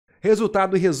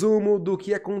Resultado e resumo do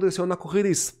que aconteceu na corrida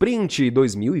Sprint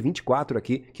 2024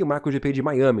 aqui, que marca o GP de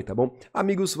Miami, tá bom?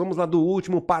 Amigos, vamos lá do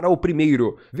último para o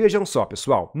primeiro. Vejam só,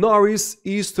 pessoal. Norris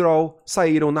e Stroll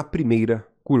saíram na primeira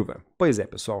curva. Pois é,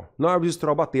 pessoal, Norris e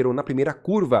Stroll bateram na primeira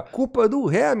curva. Culpa do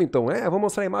Hamilton, vou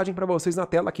mostrar a imagem pra vocês na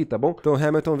tela aqui, tá bom? Então o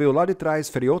Hamilton veio lá de trás,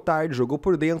 freou tarde, jogou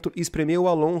por dentro e espremeu o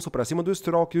Alonso pra cima do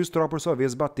Stroll, que o Stroll por sua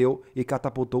vez bateu e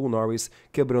catapultou o Norris,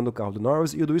 quebrando o carro do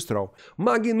Norris e o do Stroll.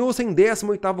 Magnussen,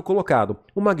 18º colocado.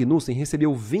 O Magnussen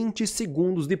recebeu 20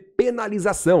 segundos de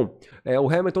penalização. O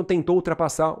Hamilton tentou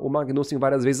ultrapassar o Magnussen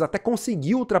várias vezes, até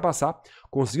conseguiu ultrapassar,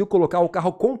 conseguiu colocar o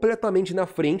carro completamente na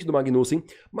frente do Magnussen,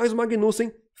 mas o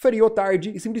Magnussen freou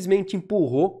tarde e simplesmente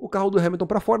empurrou o carro do Hamilton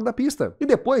para fora da pista. E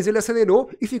depois ele acelerou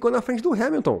e ficou na frente do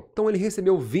Hamilton. Então ele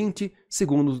recebeu 20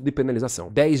 segundos de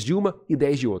penalização. 10 de uma e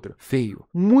 10 de outra. Feio.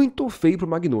 Muito feio pro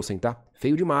Magnussen, tá?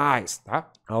 Feio demais, tá?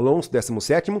 Alonso,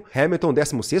 17º. Hamilton,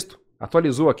 16º.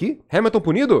 Atualizou aqui. Hamilton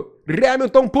punido?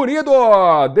 Hamilton punido!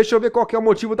 Deixa eu ver qual que é o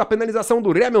motivo da penalização do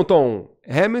Hamilton.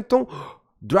 Hamilton...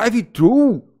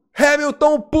 Drive-thru?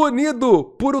 Hamilton punido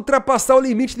por ultrapassar o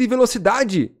limite de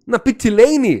velocidade na pit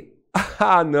lane?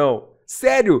 Ah, não.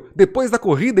 Sério? Depois da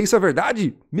corrida, isso é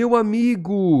verdade? Meu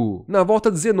amigo, na volta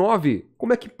 19,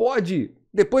 como é que pode?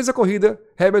 Depois da corrida,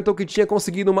 Hamilton, que tinha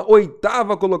conseguido uma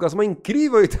 8ª colocação, uma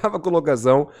incrível 8ª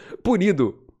colocação,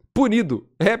 punido. Punido.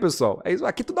 Pessoal, é isso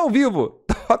aqui tudo ao vivo.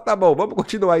 Tá bom, vamos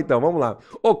continuar então, vamos lá.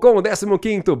 Ocon,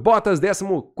 15º, Bottas,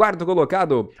 14º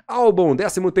colocado, Albon,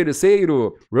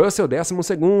 13º, Russell,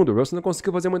 12º. Russell não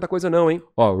conseguiu fazer muita coisa não, hein?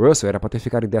 Ó, o Russell era pra ter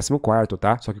ficado em 14º,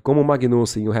 tá? Só que como o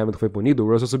Magnussen e o Hamilton foi punido, o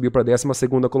Russell subiu pra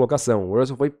 12ª colocação. O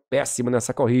Russell foi péssimo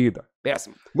nessa corrida,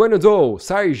 péssimo. Guanyu,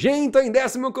 Sargento em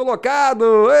 10º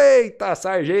colocado. Eita,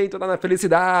 Sargento tá na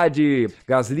felicidade.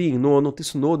 Gasly em 9º,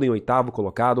 Tsunoda em 8º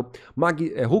colocado,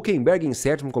 Hülkenberg em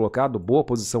 7º colocado, boa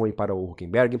posição aí para o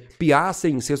Hülkenberg.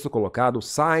 Piastri em 6º colocado,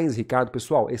 Sainz, Ricardo,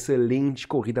 pessoal, excelente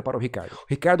corrida para o Ricardo. O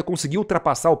Ricardo conseguiu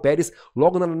ultrapassar o Pérez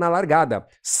logo na largada,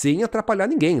 sem atrapalhar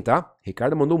ninguém, tá?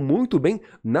 Ricardo mandou muito bem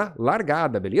na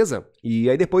largada, beleza? E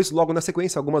aí depois, logo na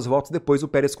sequência, algumas voltas depois, o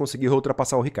Pérez conseguiu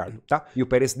ultrapassar o Ricardo, tá? E o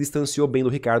Pérez distanciou bem do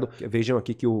Ricardo. Vejam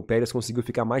aqui que o Pérez conseguiu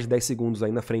ficar mais de 10 segundos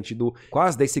aí na frente do...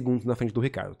 quase 10 segundos na frente do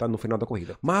Ricardo, tá? No final da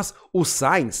corrida. Mas o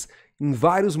Sainz, em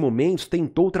vários momentos,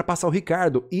 tentou ultrapassar o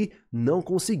Ricardo e não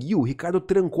conseguiu. O Ricardo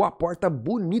trancou a porta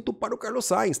bonito para o Carlos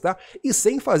Sainz, tá? E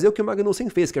sem fazer o que o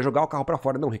Magnussen fez, que é jogar o carro para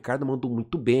fora. Não, o Ricardo mandou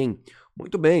muito bem.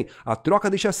 Muito bem, a troca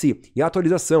de chassi e a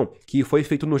atualização que foi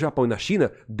feito no Japão e na China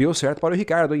deu certo para o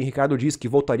Ricardo, e o Ricardo disse que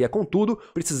voltaria com tudo,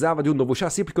 precisava de um novo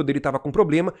chassi porque o dele estava com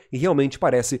problema e realmente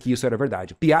parece que isso era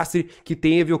verdade. Piastri, que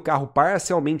teve o carro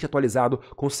parcialmente atualizado,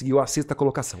 conseguiu a 6ª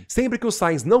colocação. Sempre que o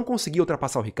Sainz não conseguia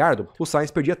ultrapassar o Ricardo, o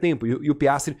Sainz perdia tempo e o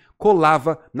Piastri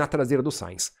colava na traseira do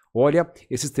Sainz. Olha,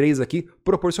 esses três aqui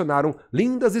proporcionaram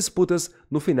lindas disputas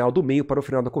no final do meio para o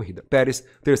final da corrida. Pérez,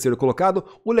 3º colocado,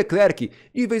 o Leclerc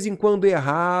de vez em quando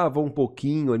errava um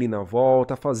pouquinho ali na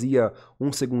volta, fazia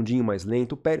um segundinho mais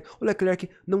lento. O Leclerc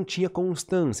não tinha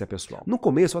constância, pessoal. No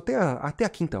começo, até a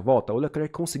 5ª volta, o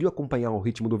Leclerc conseguiu acompanhar o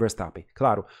ritmo do Verstappen.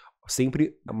 Claro,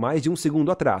 sempre mais de um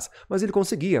segundo atrás, mas ele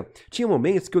conseguia. Tinha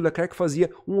momentos que o Leclerc fazia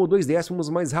 1 ou 2 décimos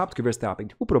mais rápido que o Verstappen.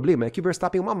 O problema é que o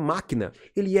Verstappen é uma máquina.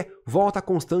 Ele é volta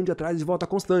constante atrás de volta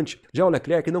constante. Já o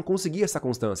Leclerc não conseguia essa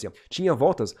constância. Tinha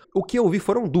voltas, o que eu vi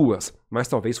foram 2, mas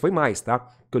talvez foi mais, tá?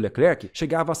 Que o Leclerc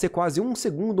chegava a ser quase 1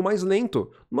 segundo mais lento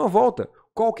numa volta.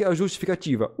 Qual que é a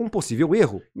justificativa? Um possível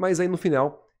erro, mas aí no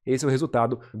final... esse é o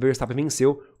resultado. O Verstappen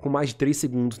venceu com mais de 3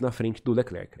 segundos na frente do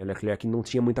Leclerc. O Leclerc não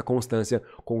tinha muita constância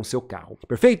com o seu carro.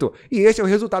 Perfeito? E esse é o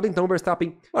resultado, então. O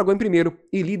Verstappen largou em primeiro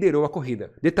e liderou a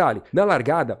corrida. Detalhe, na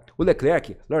largada, o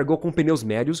Leclerc largou com pneus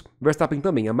médios, o Verstappen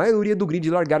também. A maioria do grid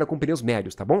largaram com pneus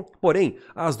médios, tá bom? Porém,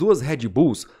 as duas Red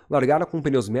Bulls largaram com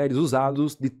pneus médios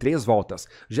usados de 3 voltas.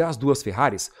 Já as duas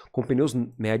Ferraris com pneus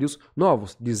médios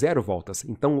novos, de 0 voltas.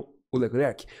 Então, o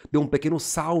Leclerc deu um pequeno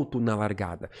salto na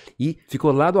largada e ficou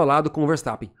lado a lado com o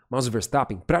Verstappen. Mas o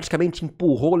Verstappen praticamente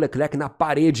empurrou o Leclerc na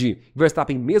parede. O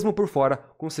Verstappen, mesmo por fora,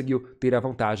 conseguiu ter a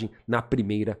vantagem na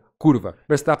primeira curva.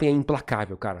 Verstappen é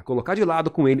implacável, cara. Colocar de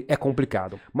lado com ele é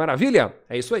complicado. Maravilha?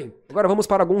 É isso aí. Agora vamos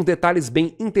para alguns detalhes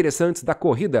bem interessantes da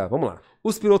corrida. Vamos lá.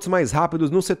 Os pilotos mais rápidos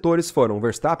nos setores foram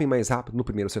Verstappen mais rápido no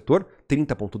primeiro setor,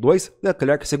 30.2,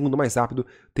 Leclerc segundo mais rápido,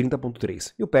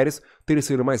 30.3 e o Pérez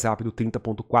terceiro mais rápido,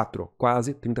 30.4,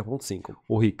 quase 30.5.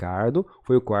 O Ricardo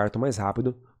foi o quarto mais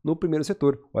rápido no primeiro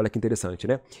setor. Olha que interessante,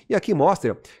 né? E aqui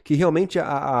mostra que realmente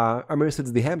a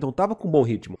Mercedes de Hamilton estava com bom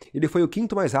ritmo. Ele foi o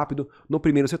quinto mais rápido no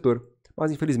primeiro setor,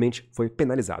 mas infelizmente foi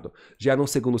penalizado. Já no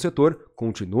segundo setor,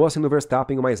 continua sendo o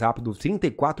Verstappen o mais rápido,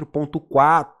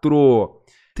 34.4.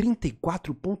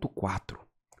 34.4.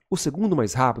 O segundo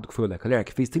mais rápido, que foi o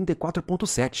Leclerc, fez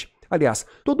 34,7. Aliás,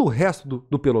 todo o resto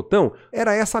do pelotão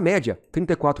era essa média.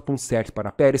 34,7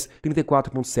 para Pérez,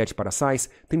 34,7 para Sainz,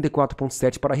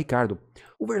 34,7 para Ricardo.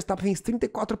 O Verstappen fez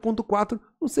 34,4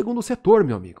 no segundo setor,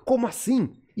 meu amigo. Como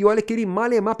assim? E olha que ele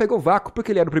malemar pegou vácuo,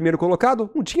 porque ele era o primeiro colocado,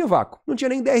 não tinha vácuo, não tinha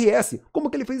nem DRS. Como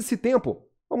que ele fez esse tempo?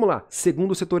 Vamos lá,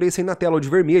 segundo setor esse aí na tela, o de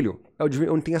vermelho. É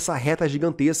onde tem essa reta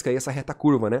gigantesca e essa reta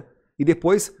curva, né? E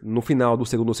depois, no final do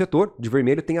segundo setor, de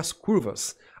vermelho, tem as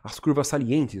curvas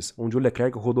salientes, onde o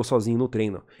Leclerc rodou sozinho no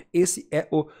treino. Esse é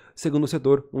o segundo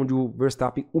setor, onde o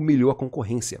Verstappen humilhou a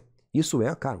concorrência. Isso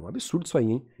é, cara, um absurdo isso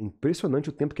aí, hein? Impressionante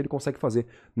o tempo que ele consegue fazer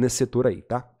nesse setor aí,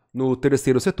 tá? No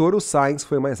terceiro setor, o Sainz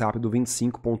foi mais rápido,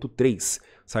 25,3.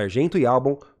 Sargento e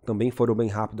Albon também foram bem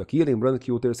rápido aqui, lembrando que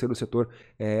o terceiro setor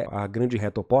é a grande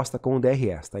reta oposta com o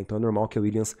DRS, tá? Então é normal que a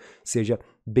Williams seja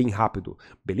bem rápido,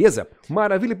 beleza?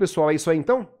 Maravilha, pessoal, é isso aí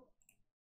então?